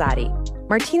Elahe Azadi.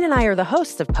 Martine and I are the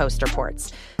hosts of Post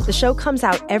Reports. The show comes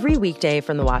out every weekday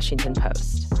from The Washington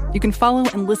Post. You can follow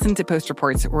and listen to Post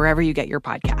Reports wherever you get your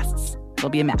podcasts. It'll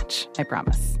be a match, I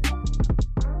promise.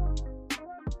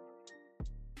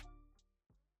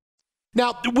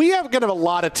 Now, we are going to have a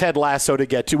lot of Ted Lasso to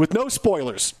get to, with no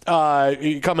spoilers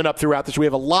coming up throughout this. We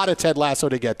have a lot of Ted Lasso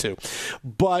to get to.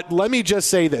 But let me just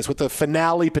say this, with the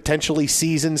finale, potentially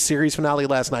series finale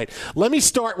last night, let me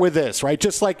start with this, right?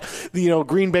 Just like,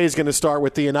 Green Bay is going to start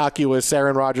with the innocuous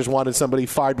Aaron Rodgers wanted somebody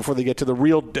fired before they get to the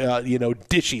real,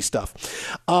 dishy stuff.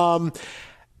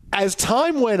 As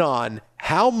time went on,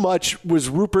 how much was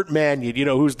Rupert Mannion,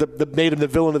 who's made him the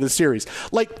villain of the series?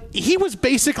 Like, he was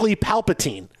basically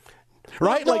Palpatine.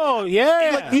 Right? Oh,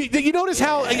 yeah. You notice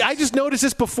how I just noticed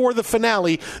this before the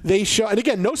finale. They show, and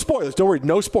again, no spoilers. Don't worry,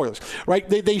 no spoilers. Right?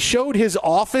 They showed his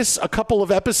office a couple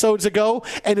of episodes ago,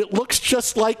 and it looks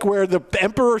just like where the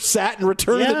Emperor sat in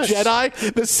Return of the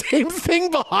Jedi. The same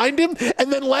thing behind him.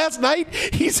 And then last night,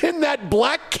 he's in that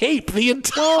black cape the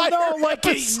entire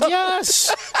episode.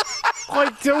 Yes.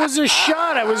 Like there was a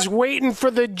shot. I was waiting for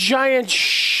the giant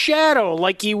shadow,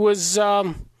 like he was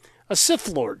a Sith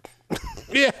Lord.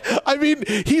 Yeah, I mean,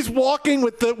 he's walking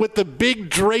with the big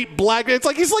drape black. It's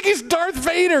like he's Darth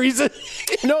Vader.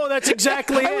 No, that's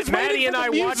exactly it. Maddie and I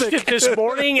watched it this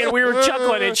morning, and we were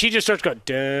chuckling, and she just starts going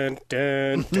dun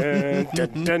dun dun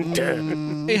dun dun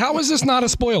dun. Hey, how is this not a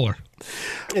spoiler?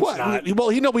 Not. Well,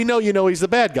 we know he's the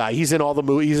bad guy. He's in all the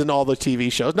movies. He's in all the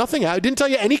TV shows. Nothing. I didn't tell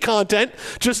you any content.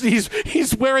 Just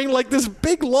he's wearing like this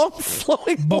big long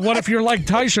flowing. But what if you're like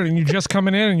Tysher and you're just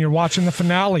coming in and you're watching the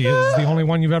finale? It's the only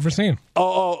one you've ever seen.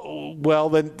 Oh, well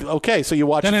then okay. So you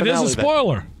watch. Then the finale, it is a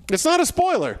spoiler. Then. It's not a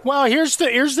spoiler. Well, here's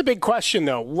the big question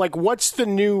though. Like, what's the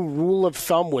new rule of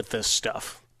thumb with this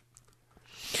stuff?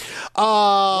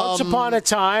 Once upon a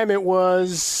time, it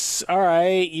was all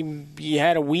right. You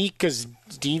had a week as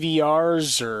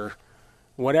DVRs or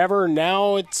whatever.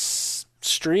 Now it's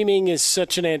streaming is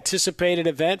such an anticipated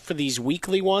event for these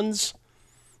weekly ones.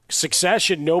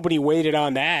 Succession, nobody waited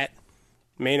on that.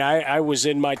 I mean, I was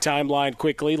in my timeline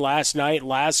quickly. Last night,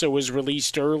 Lasso was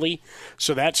released early,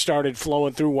 so that started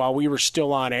flowing through while we were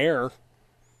still on air.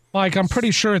 Mike, I'm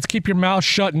pretty sure it's keep your mouth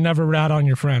shut and never rat on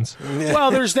your friends.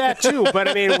 Well, there's that too, but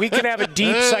I mean, we can have a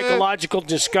deep psychological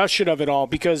discussion of it all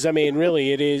because I mean,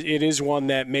 really, it is one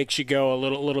that makes you go a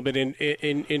little bit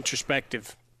in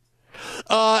introspective.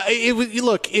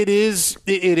 It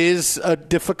is a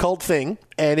difficult thing,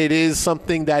 and it is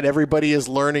something that everybody is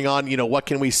learning on. You know, what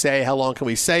can we say? How long can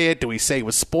we say it? Do we say it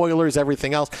with spoilers?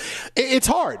 Everything else. It's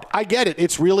hard. I get it.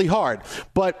 It's really hard,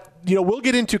 but. You know, we'll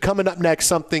get into coming up next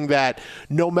something that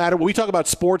no matter what we talk about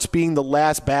sports being the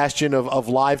last bastion of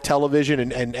live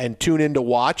television and tune in to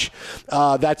watch.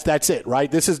 That's it,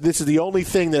 right? This is the only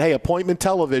thing that, hey, appointment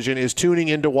television is tuning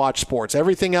in to watch sports.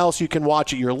 Everything else you can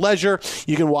watch at your leisure.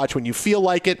 You can watch when you feel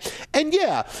like it. And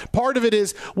yeah, part of it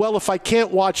is, well, if I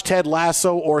can't watch Ted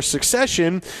Lasso or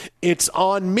Succession, it's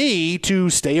on me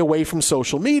to stay away from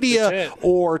social media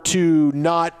or to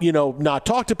not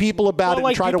talk to people about it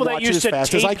and try to watch it as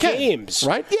fast as I can. Games,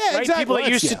 right? Yeah, exactly. People that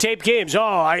used to tape games.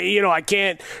 I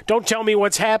can't. Don't tell me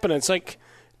what's happening. It's like,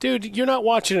 dude, you're not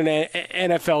watching an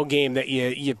NFL game that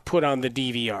you put on the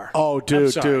DVR. Oh,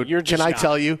 dude, you're just Can I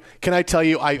tell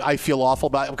you? I feel awful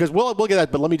about it because we'll get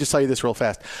that. But let me just tell you this real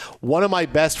fast. One of my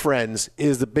best friends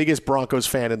is the biggest Broncos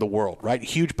fan in the world. Right,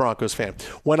 huge Broncos fan.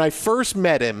 When I first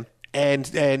met him.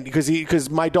 And because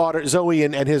my daughter Zoe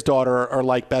and his daughter are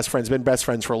like best friends, been best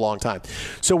friends for a long time.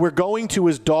 So we're going to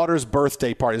his daughter's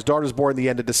birthday party. His daughter's born the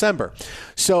end of December.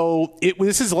 So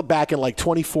this is back in like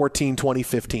 2014,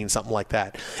 2015, something like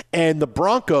that. And the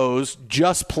Broncos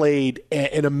just played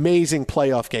an amazing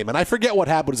playoff game. And I forget what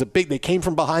happened. It was they came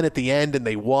from behind at the end and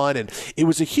they won. And it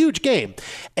was a huge game.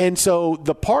 And so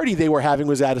the party they were having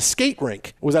was at a skate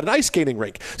rink. It was at an ice skating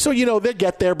rink. So, they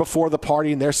get there before the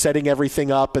party and they're setting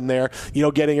everything up and they're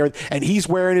getting her, and he's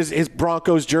wearing his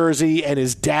Broncos jersey, and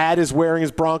his dad is wearing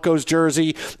his Broncos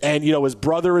jersey, and his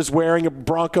brother is wearing a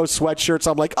Broncos sweatshirt.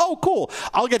 So I'm like, oh, cool.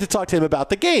 I'll get to talk to him about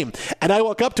the game. And I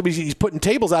walk up to him. He's putting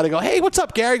tables out. I go, hey, what's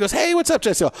up, Gary? He goes, hey, what's up,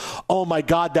 Jesse? I go, oh my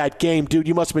God, that game, dude!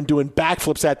 You must have been doing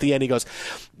backflips at the end. He goes,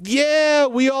 yeah,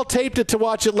 we all taped it to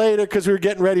watch it later because we were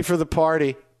getting ready for the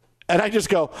party. And I just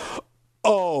go,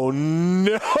 oh,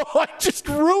 no, I just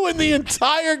ruined the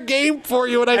entire game for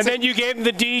you. And then you gave him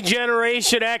the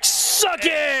D-Generation X, suck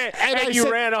it! And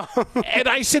you ran off. And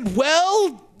I said,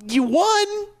 well, you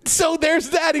won. So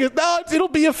there's that. He goes, no, it'll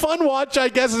be a fun watch, I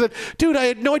guess. I said, dude, I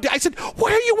had no idea. I said,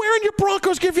 why are you wearing your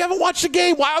Broncos gear if you haven't watched the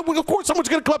game? Why? Of course someone's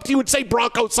going to come up to you and say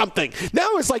Broncos something. Now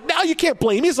it's like, now you can't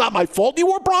blame me. It's not my fault. You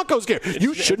wore Broncos gear.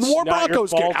 You shouldn't have worn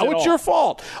Broncos gear. Now it's your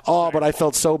fault. Oh, but I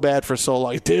felt so bad for so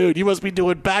long. Dude, you must be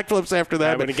doing backflips after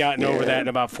that. I would have gotten over that in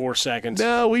about 4 seconds.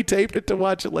 No, we taped it to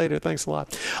watch it later. Thanks a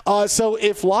lot. So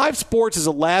if live sports is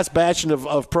the last bastion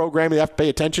of programming you have to pay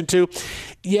attention to,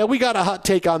 yeah, we got a hot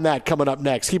take on that coming up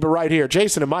next. Keep it right here.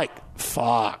 Jason and Mike,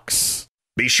 Fox.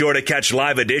 Be sure to catch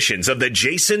live editions of The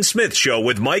Jason Smith Show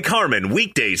with Mike Harmon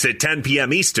weekdays at 10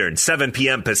 p.m. Eastern, 7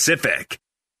 p.m. Pacific.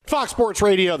 Fox Sports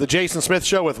Radio, The Jason Smith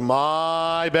Show with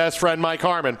my best friend Mike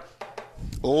Harmon.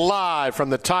 Live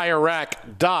from the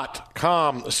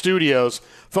TireRack.com studios.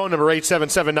 Phone number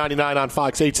 877-99 on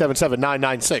Fox,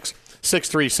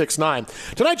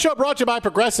 877-996-6369. Tonight's show brought to you by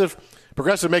Progressive.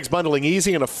 Progressive makes bundling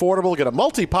easy and affordable. Get a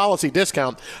multi-policy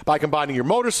discount by combining your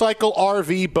motorcycle,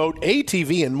 RV, boat,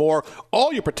 ATV, and more.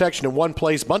 All your protection in one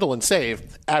place. Bundle and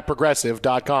save at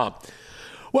Progressive.com.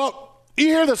 Well, you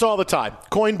hear this all the time.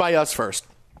 Coined by us first.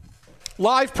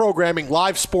 Live programming,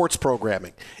 live sports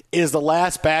programming is the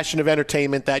last bastion of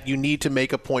entertainment that you need to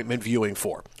make appointment viewing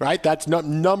for, right? That's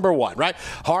number one, right?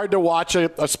 Hard to watch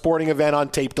a sporting event on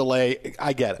tape delay.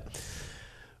 I get it.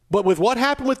 But with what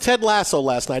happened with Ted Lasso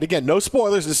last night, again, no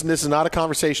spoilers. This is not a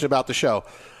conversation about the show.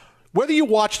 whether you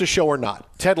watch the show or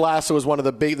not, Ted Lasso is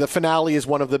the finale is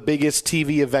one of the biggest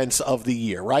TV events of the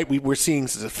year, right? We're seeing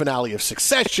the finale of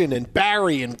Succession and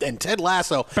Barry and Ted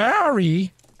Lasso.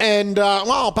 Barry? And,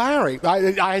 Barry.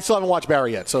 I still haven't watched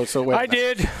Barry yet, so wait. I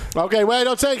did. Okay, wait,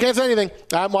 can't say anything.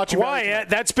 I'm watching Why? Barry.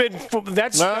 That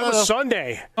was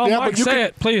Sunday. Oh, yeah, Mike, say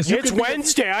it, please. It's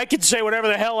Wednesday. I can say whatever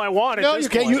the hell I want at this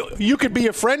point. You could be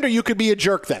a friend or you could be a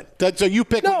jerk then. So you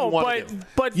pick what you want to do.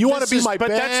 But you want to be my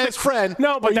best friend.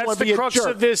 No, but that's the crux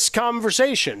of this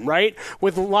conversation, right?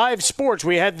 With live sports,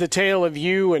 we had the tale of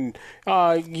you and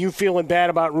you feeling bad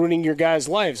about ruining your guys'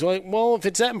 lives. Well, if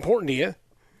it's that important to you,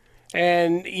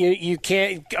 and you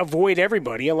can't avoid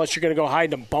everybody unless you're going to go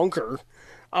hide in a bunker,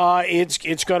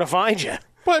 it's going to find you.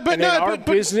 But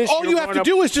business, all you have to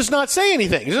do is just not say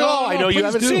anything. I know you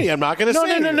haven't seen it. I'm not going to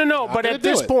say anything. No. But at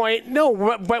this point,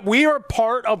 but we are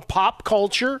part of pop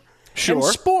culture and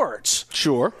sports.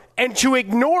 Sure. And to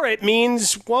ignore it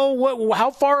means, how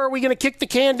far are we going to kick the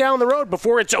can down the road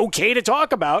before it's okay to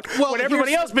talk about when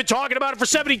everybody else has been talking about it for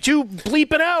 72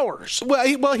 bleeping hours?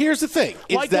 Well, here's the thing.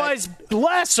 Likewise,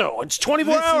 Lasso. It's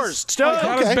 24 hours.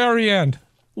 How does Barry end?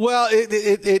 Well,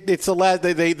 it's a lad.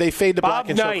 They fade to black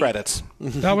and show credits.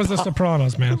 That was The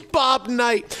Sopranos, man. Bob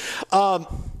Knight.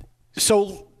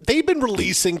 So they've been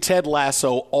releasing Ted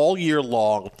Lasso all year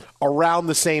long around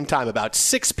the same time, about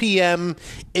 6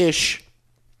 p.m.-ish.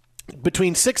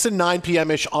 Between 6 and 9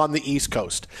 p.m.-ish on the East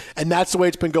Coast. And that's the way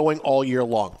it's been going all year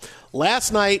long.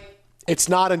 Last night, it's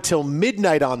not until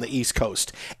midnight on the East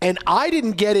Coast. And I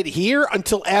didn't get it here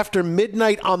until after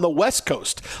midnight on the West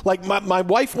Coast. Like, my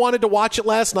wife wanted to watch it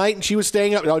last night, and she was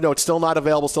staying up. No, it's still not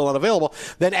available.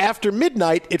 Then after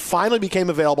midnight, it finally became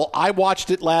available. I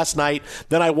watched it last night.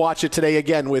 Then I watched it today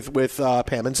again with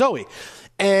Pam and Zoe.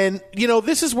 And,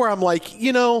 this is where I'm like,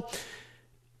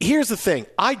 here's the thing.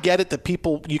 I get it that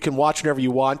you can watch whenever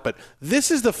you want, but this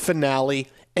is the finale,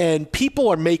 and people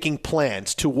are making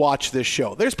plans to watch this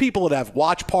show. There's people that have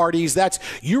watch parties. That's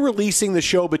you releasing the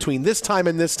show between this time,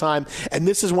 and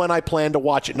this is when I plan to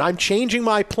watch it. And I'm changing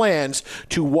my plans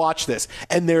to watch this.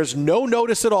 And there's no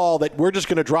notice at all that we're just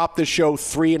going to drop this show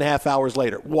 3.5 hours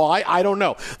later. Why? I don't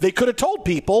know. They could have told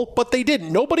people, but they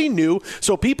didn't. Nobody knew.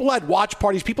 So people had watch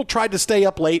parties. People tried to stay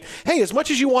up late. Hey, as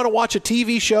much as you want to watch a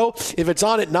TV show, if it's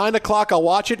on at 9 o'clock, I'll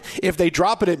watch it. If they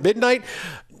drop it at midnight,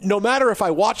 no matter if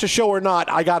I watch a show or not,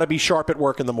 I got to be sharp at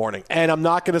work in the morning. And I'm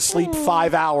not going to sleep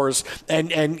 5 hours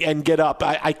and get up.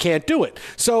 I can't do it.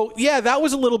 So, yeah, that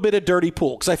was a little bit of dirty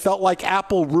pool because I felt like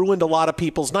Apple ruined a lot of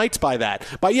people's nights by that.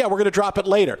 But, yeah, we're going to drop it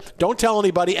later. Don't tell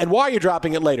anybody. And why are you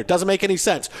dropping it later? Doesn't make any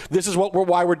sense. This is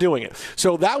why we're doing it.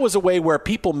 So that was a way where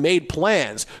people made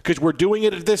plans because we're doing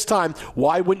it at this time.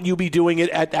 Why wouldn't you be doing it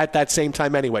at that same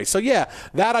time anyway? So, yeah,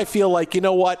 that I feel like, you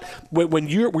know what? When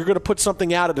we're going to put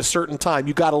something out at a certain time,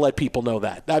 you got to let people know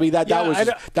that. I mean,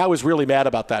 that was really mad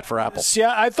about that for Apple. See,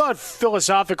 I thought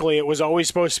philosophically it was always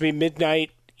supposed to be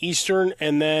midnight Eastern,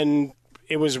 and then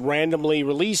it was randomly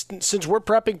released. Since we're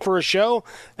prepping for a show,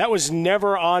 that was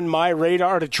never on my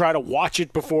radar to try to watch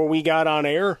it before we got on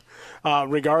air,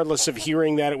 regardless of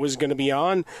hearing that it was going to be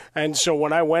on. And so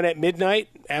when I went at midnight,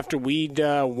 after we'd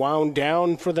wound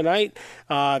down for the night,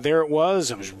 there it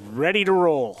was. I was ready to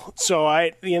roll. So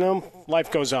life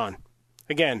goes on.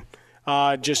 Again,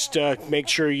 just make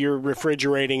sure you're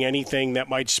refrigerating anything that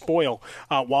might spoil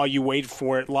while you wait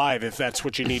for it live, if that's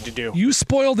what you need to do. You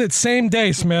spoiled it same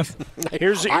day, Smith.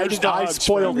 I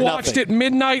spoiled nothing. Watched it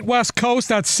midnight West Coast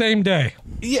that same day.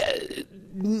 Yeah,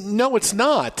 no, it's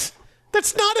not.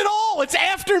 That's not at all. It's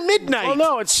after midnight. Oh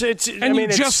no, it's. And you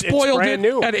just spoiled it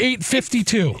new. at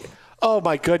 8:52. Oh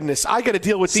my goodness! I got to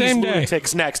deal with these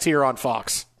lunatics next here on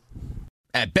Fox.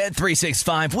 At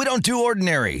Bet365, we don't do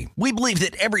ordinary. We believe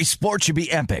that every sport should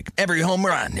be epic. Every home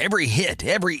run, every hit,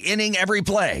 every inning, every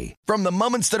play. From the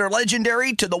moments that are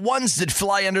legendary to the ones that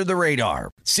fly under the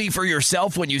radar. See for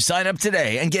yourself when you sign up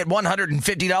today and get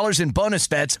 $150 in bonus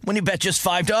bets when you bet just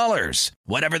 $5.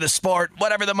 Whatever the sport,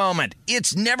 whatever the moment,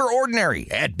 it's never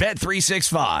ordinary at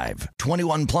Bet365.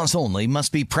 21 plus only.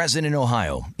 Must be present in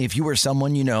Ohio. If you or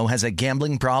someone you know has a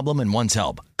gambling problem and wants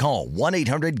help, call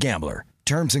 1-800-GAMBLER.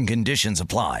 Terms and conditions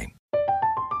apply.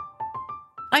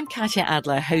 I'm Katya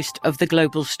Adler, host of The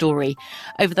Global Story.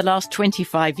 Over the last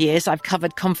 25 years, I've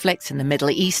covered conflicts in the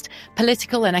Middle East,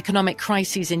 political and economic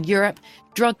crises in Europe,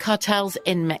 drug cartels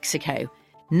in Mexico.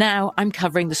 Now I'm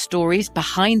covering the stories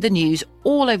behind the news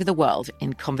all over the world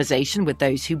in conversation with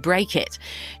those who break it.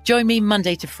 Join me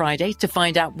Monday to Friday to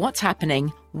find out what's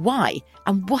happening, why,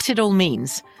 and what it all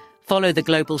means. Follow The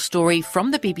Global Story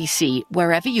from the BBC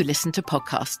wherever you listen to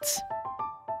podcasts.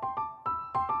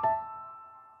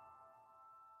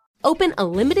 Open a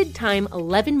limited-time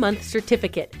 11-month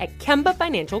certificate at Kemba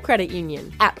Financial Credit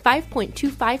Union. At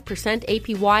 5.25%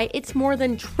 APY, it's more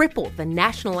than triple the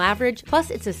national average,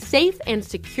 plus it's a safe and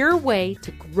secure way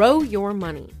to grow your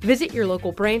money. Visit your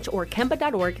local branch or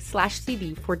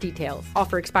kemba.org/CD for details.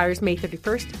 Offer expires May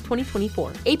 31st,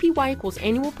 2024. APY equals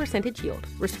annual percentage yield.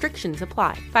 Restrictions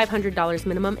apply. $500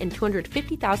 minimum and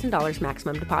 $250,000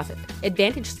 maximum deposit.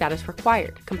 Advantage status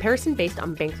required. Comparison based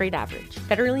on bank rate average.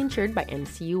 Federally insured by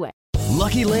NCUA.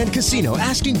 Lucky Land Casino,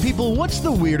 asking people, what's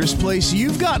the weirdest place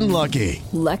you've gotten lucky?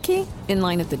 Lucky? In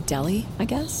line at the deli, I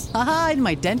guess? Aha, in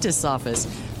my dentist's office.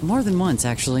 More than once,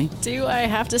 actually. Do I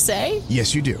have to say?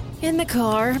 Yes, you do. In the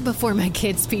car before my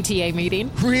kids' PTA meeting.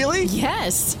 Really?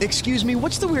 Yes. Excuse me,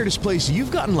 what's the weirdest place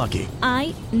you've gotten lucky?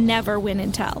 I never win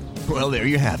and tell. Well, there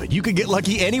you have it. You can get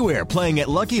lucky anywhere, playing at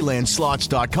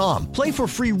LuckyLandSlots.com. Play for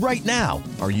free right now.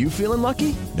 Are you feeling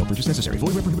lucky? No purchase necessary.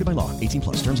 Void where prohibited by law.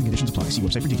 18+. Terms and conditions apply. See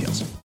website for details.